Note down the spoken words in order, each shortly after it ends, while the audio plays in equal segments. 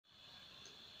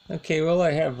Okay, well,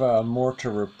 I have more to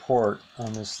report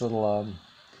on this little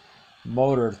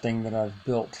motor thing that I've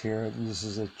built here. It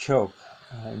uses a choke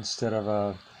instead of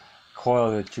a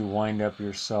coil that you wind up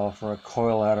yourself, or a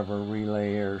coil out of a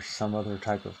relay or some other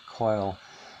type of coil.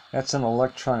 That's an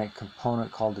electronic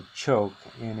component called a choke,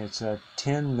 and it's a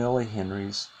 10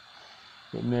 millihenries.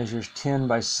 It measures 10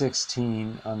 by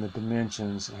 16 on the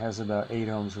dimensions. It has about 8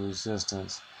 ohms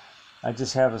resistance. I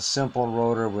just have a simple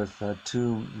rotor with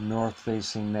two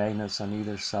north-facing magnets on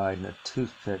either side and a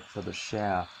toothpick for the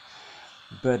shaft.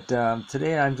 But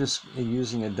today I'm just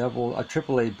using a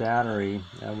AAA battery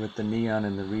with the neon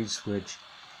and the reed switch,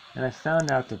 and I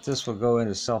found out that this will go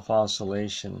into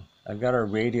self-oscillation. I've got our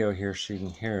radio here so you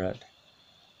can hear it,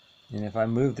 and if I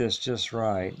move this just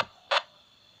right,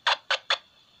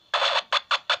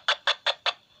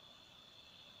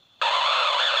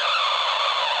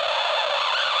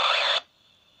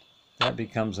 that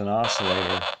becomes an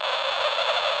oscillator.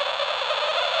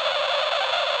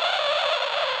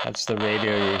 That's the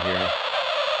radio you hear.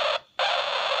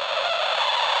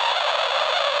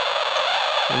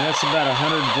 And that's about a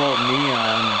 100-volt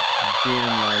neon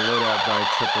being lit up by a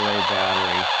AAA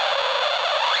battery.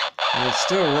 And it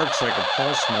still works like a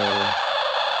pulse motor.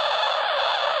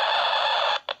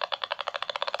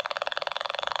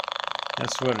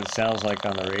 That's what it sounds like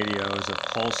on the radio, is a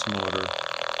pulse motor.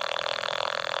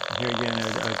 Here again,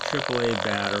 a AAA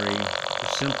battery, a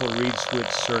simple reed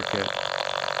switch circuit,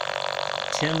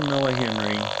 10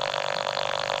 millihenry,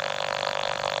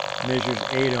 measures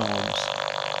 8 ohms,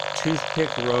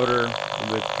 toothpick rotor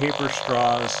with paper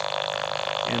straws,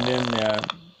 and then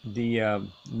the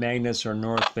magnets are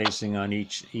north facing on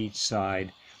each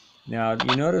side. Now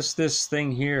you notice this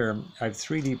thing here, I've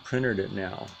 3D printed it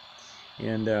now.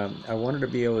 And I wanted to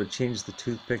be able to change the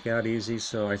toothpick out easy,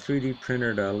 so I 3D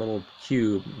printed a little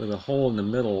cube with a hole in the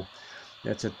middle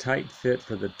that's a tight fit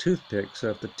for the toothpick. So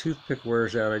if the toothpick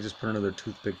wears out, I just put another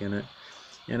toothpick in it.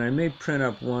 And I may print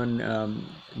up one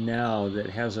now that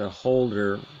has a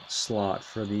holder slot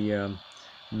for the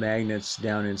magnets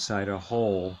down inside a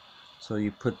hole. So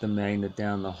you put the magnet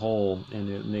down the hole and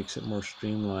it makes it more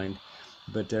streamlined.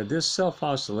 But this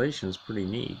self-oscillation is pretty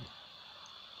neat.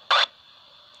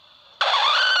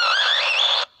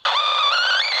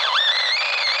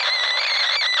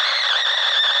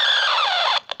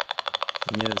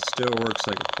 And yet it still works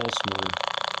like a pulse motor.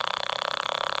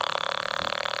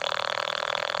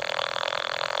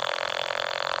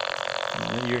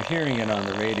 And you're hearing it on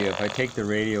the radio. If I take the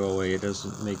radio away, it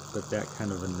doesn't make but that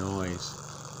kind of a noise.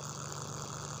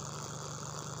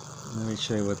 Let me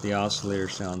show you what the oscillator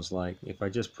sounds like. If I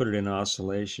just put it in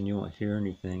oscillation, you won't hear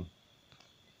anything.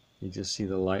 You just see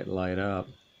the light light up.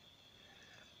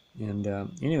 And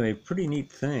anyway, pretty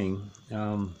neat thing.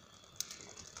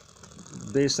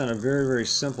 Based on a very, very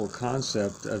simple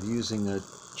concept of using a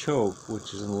choke,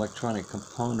 which is an electronic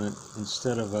component,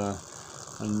 instead of a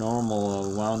normal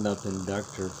wound-up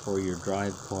inductor for your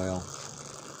drive coil.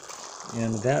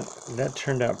 And that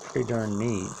turned out pretty darn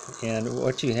neat. And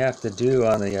what you have to do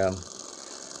on the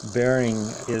bearing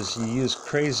is you use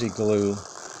crazy glue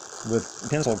with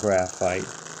pencil graphite,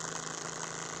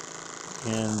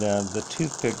 and the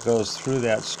toothpick goes through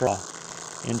that straw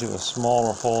into a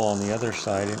smaller hole on the other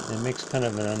side. It makes kind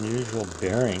of an unusual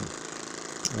bearing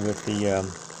with the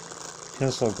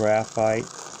pencil graphite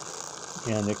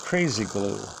and the crazy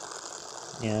glue,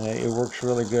 and it works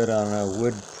really good on a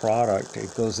wood product.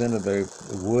 It goes into the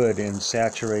wood and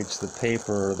saturates the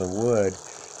paper or the wood,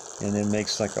 and then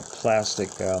makes like a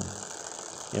plastic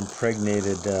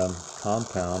impregnated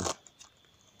compound.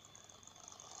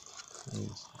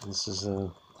 This is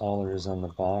all there is on the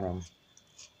bottom.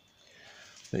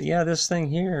 But yeah, this thing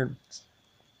here,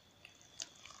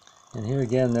 and here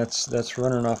again, that's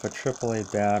running off a AAA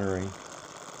battery,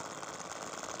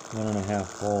 1.5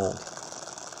 volt.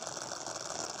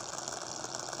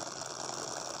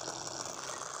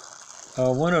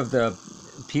 One of the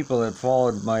people that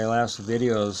followed my last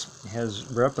videos has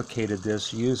replicated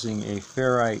this using a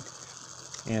ferrite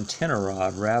antenna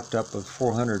rod wrapped up with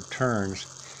 400 turns,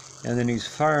 and then he's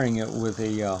firing it with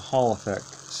a Hall effect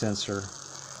sensor.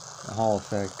 Hall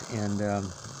effect, and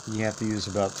you have to use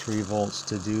about 3 volts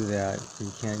to do that.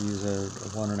 You can't use a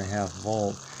 1.5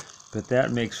 volt, but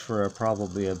that makes for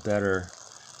probably a better,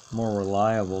 more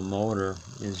reliable motor,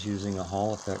 is using a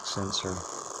Hall effect sensor.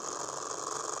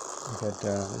 But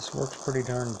this works pretty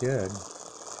darn good.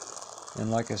 And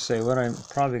like I say, what I'm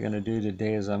probably going to do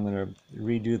today is I'm going to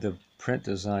redo the print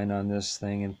design on this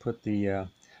thing and put the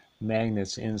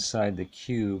magnets inside the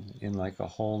cube in like a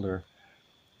holder.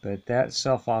 But that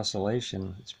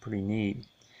self-oscillation is pretty neat.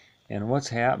 And what's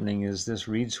happening is this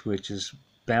reed switch is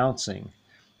bouncing.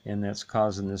 and that's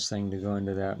causing this thing to go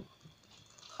into that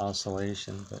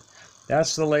oscillation. But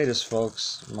that's the latest,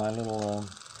 folks. My little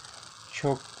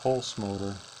choke pulse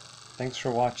motor. Thanks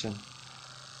for watching.